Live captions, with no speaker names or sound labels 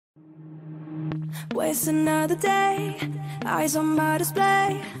Waste another day, eyes on my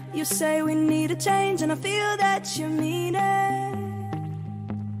display. You say we need a change, and I feel that you mean it.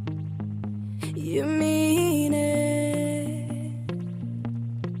 You mean it.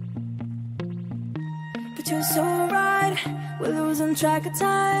 But you're so right, we're losing track of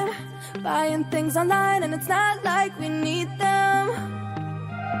time, buying things online, and it's not like we need them.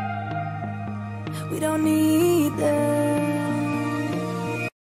 We don't need them.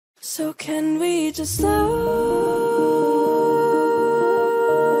 So can we just slow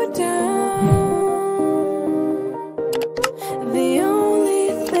down? The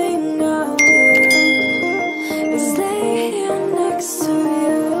only thing I'll do is lay here next to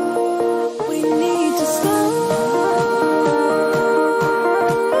you. We need to slow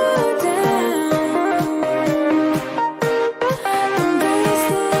down. Embrace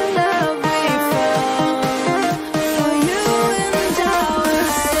the love we found. For you and I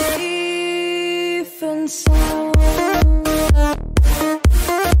were safe and sound.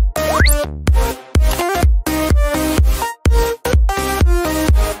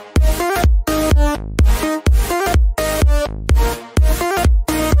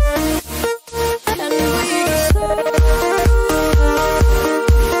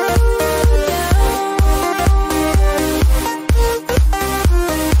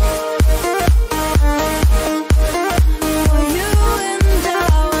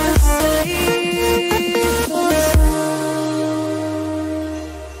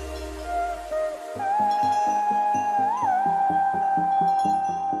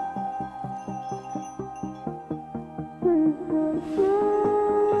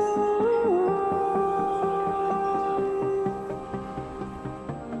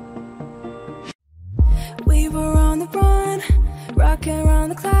 We were on the run, rocking around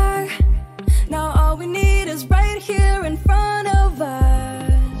the clock. Now all we need is right here in front of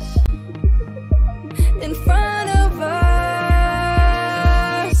us. In front of us.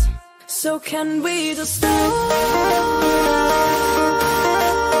 So can we just slow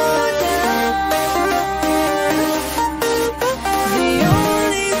down? The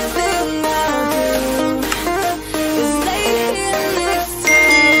only thing I'll do is lay here next to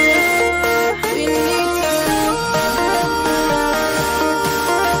you. We need to slow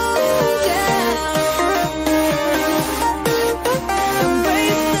down.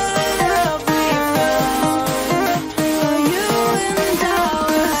 Embrace the love we found. For you and I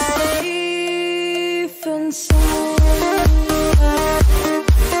were safe and sound.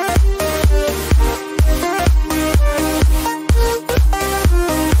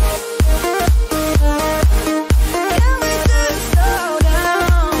 Can we just slow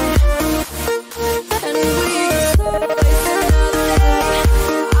down? And we just waste another day.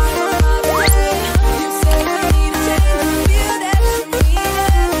 I on my way. You say we need a change, and feel that you mean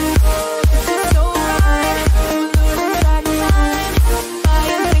it. It's just so right, we're losing track of time,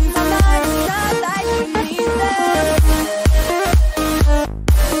 buying things online, it's not like we need them.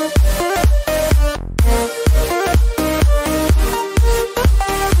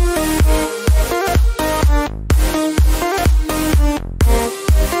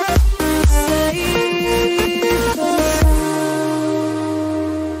 Safe and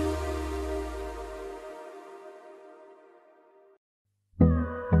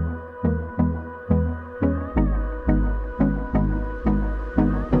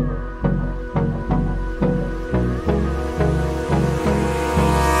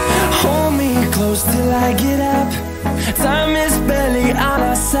Hold me close till I get up. Time is barely on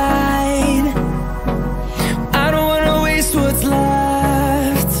our side. I don't wanna waste what's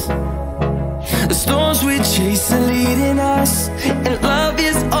left. The storms we chase are leading us, and love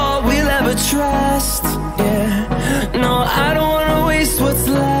is all we'll ever trust. Yeah, no, I don't wanna waste what's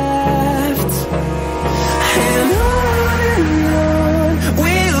left. And on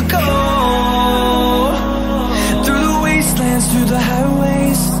we'll go, through the wastelands, through the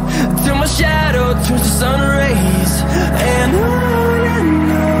highways, till my shadow turns to sun rays. And on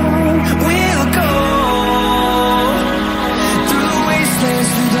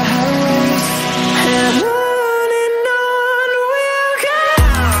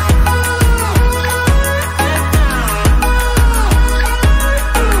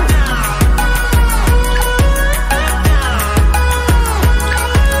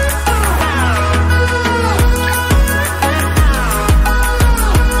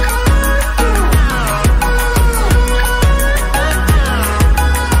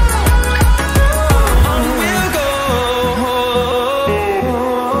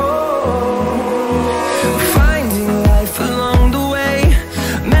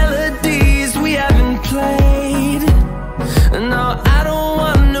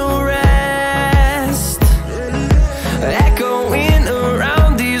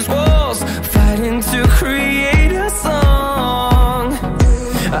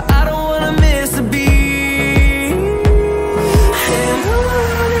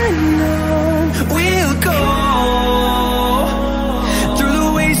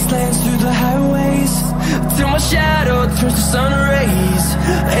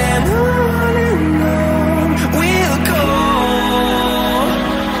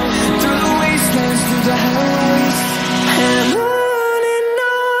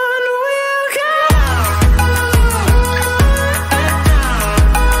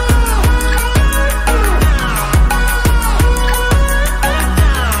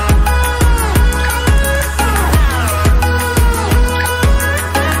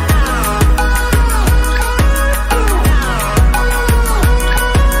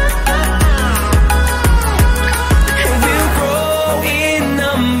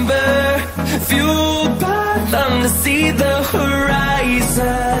fueled by them to see the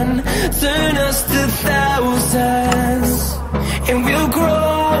horizon, turn us to thousands, and we'll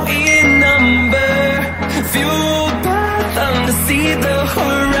grow in number. Fueled by them to see the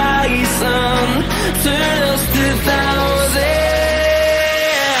horizon, turn us to thousands.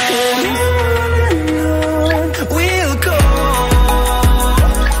 We'll go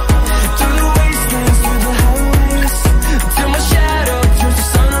through the wastelands, through the highways, till my shadow turns to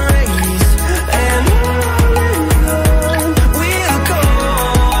sun rays. And on we'll go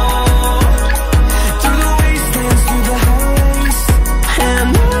through the wastelands, through the highways,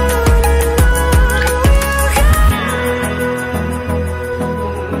 and on we'll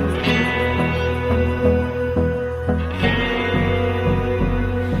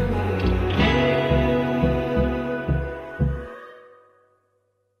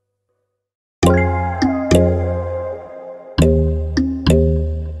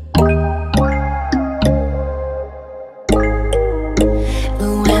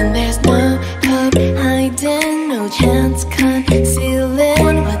When there's no hope hiding, no chance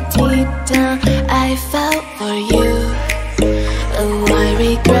concealing what deep down I felt for you. Oh, I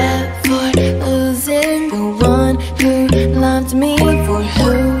regret for losing the one who loved me, for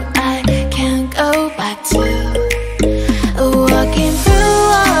who I can't go back to. Walking through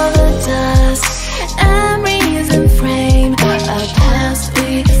all the dust, memories and frame, a past we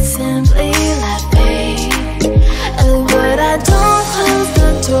simply let fade. Oh, but I don't close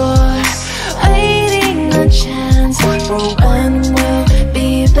the door, waiting a chance for when we'll be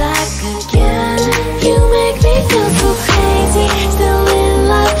back again. You make me feel so crazy, still in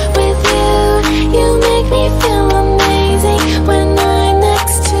love with you. You make me feel amazing when I'm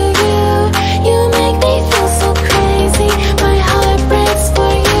next to you. You make me feel so crazy, my heart breaks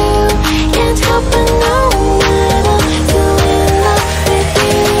for you. Can't help but know that I'm still in love with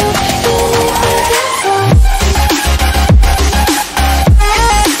you. You make me feel so.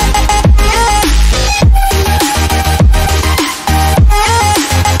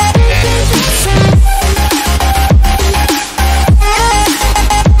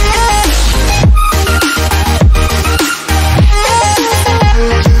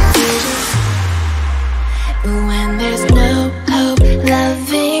 When there's no hope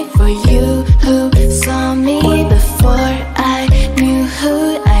loving for you who saw me before I knew who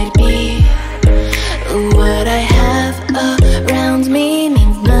I'd be. What I have around me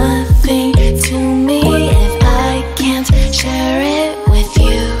means nothing to me if I can't share it with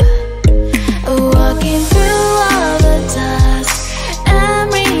you. Walking through all the dust,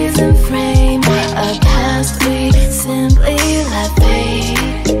 memories and frame, a past we simply let fade.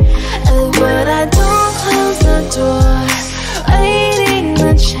 But I don't close the door, waiting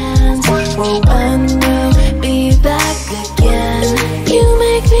a chance for when we'll be back again. You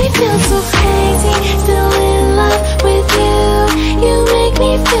make me feel so crazy, still in love with you. You make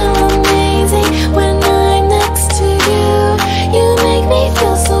me feel amazing when I'm next to you. You make me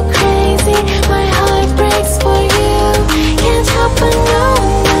feel so crazy, my heart breaks for you. Can't help but know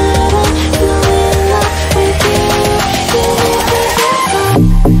that I'm still in love with you. You make me feel so.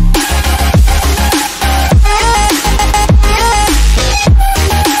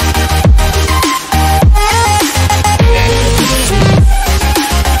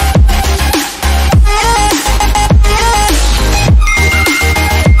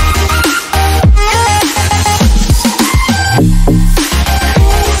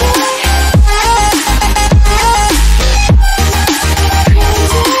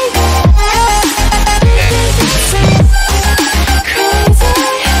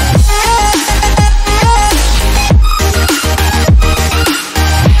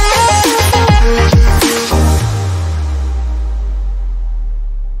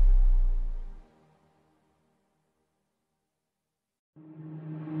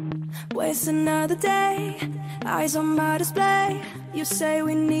 Waste another day, eyes on my display. You say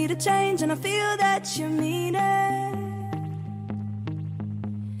we need a change, and I feel that you mean it.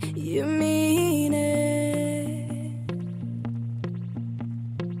 You mean it.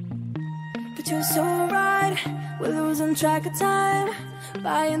 But you're so right, we're losing track of time,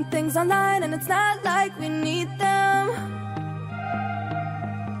 buying things online, and it's not like we need them.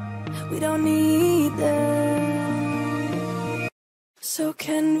 We don't need them. So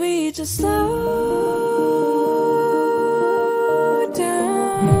can we just slow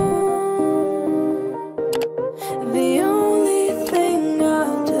down? The only thing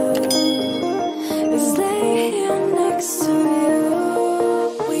I'll do is lay here next to you.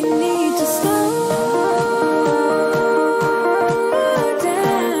 We need to slow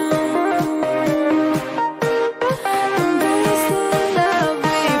down. Embrace the love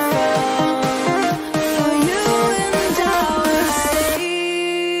we found.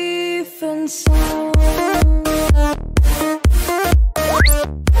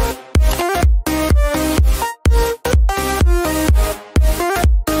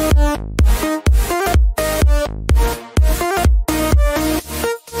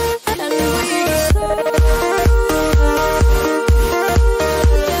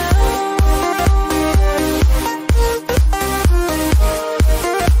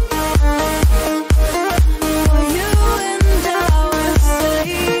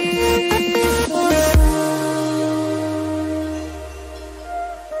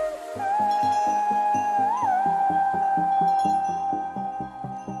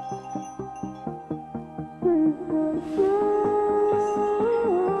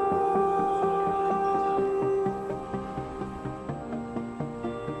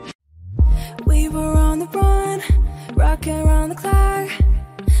 We were on the run, rocking around the clock.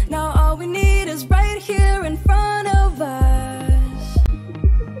 Now all we need is right here in front of us.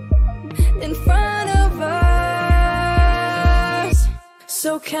 In front of us.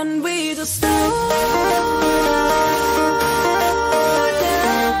 So can we just slow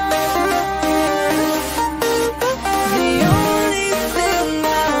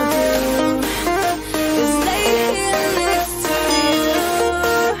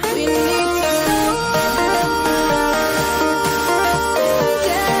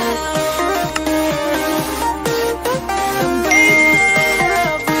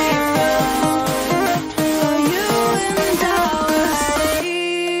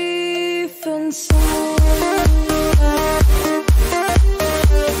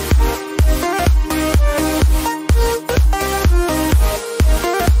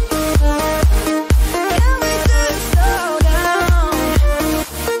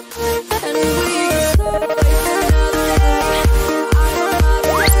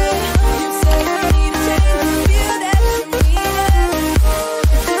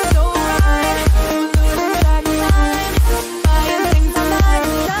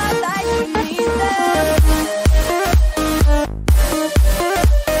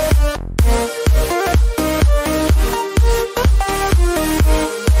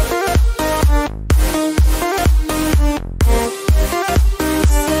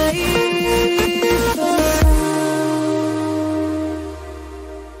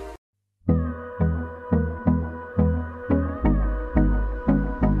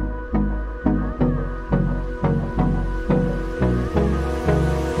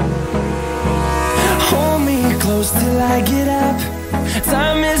till I get up.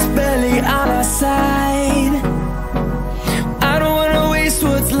 Time is barely on our side. I don't wanna waste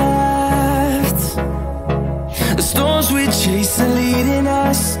what's left. The storms we chase are leading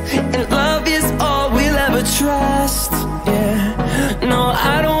us, and love is all we'll ever trust. Yeah, no,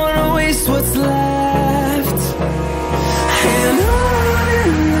 I don't wanna waste what's left. And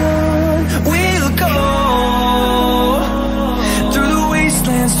on we'll go, through the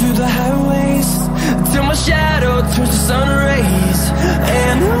wastelands, through the highways, till my shadow turns to sun rays.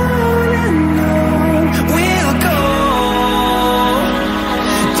 And on we'll go,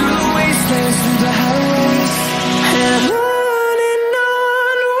 through the wastelands, through the highways, and on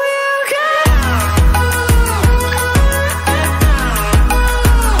we'll go.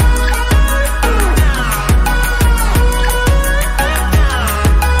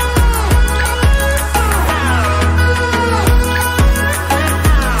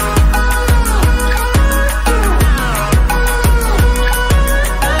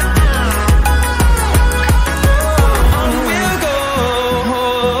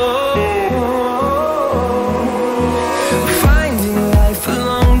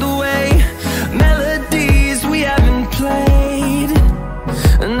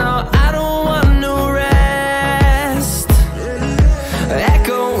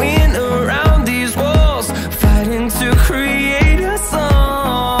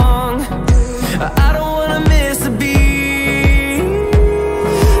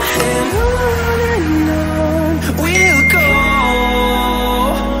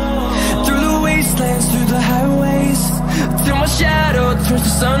 Turns to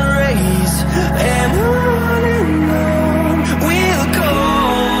sun rays, and on we'll go,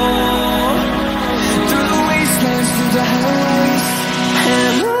 through the wastelands, through the highways,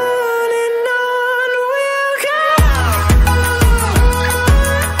 and on we'll go.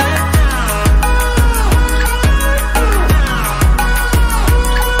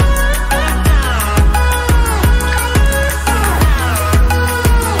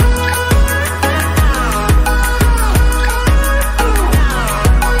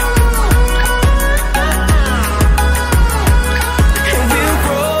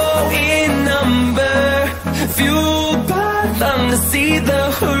 See the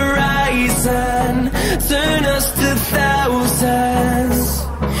horizon, turn us to thousands,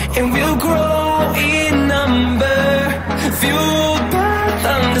 and we'll grow in number, fueled by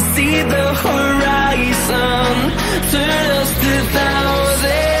them. To see the horizon, turn us to thousands,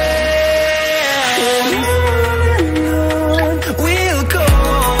 and on we'll go,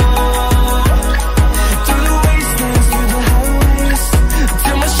 through the wastelands, through the highways,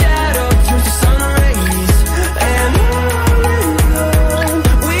 till my shadow turns to sun rays, and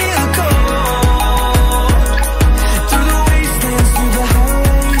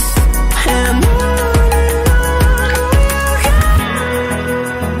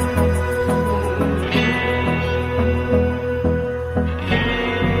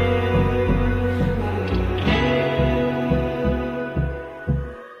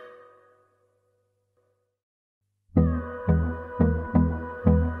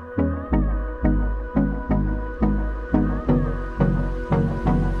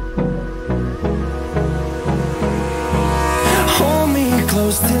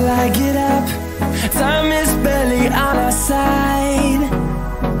close till I get up. Time is barely on our side.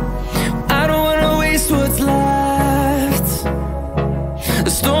 I don't wanna waste what's left.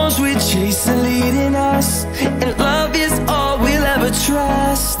 The storms we chase are leading us, and love is all we'll ever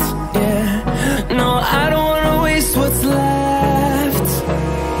trust.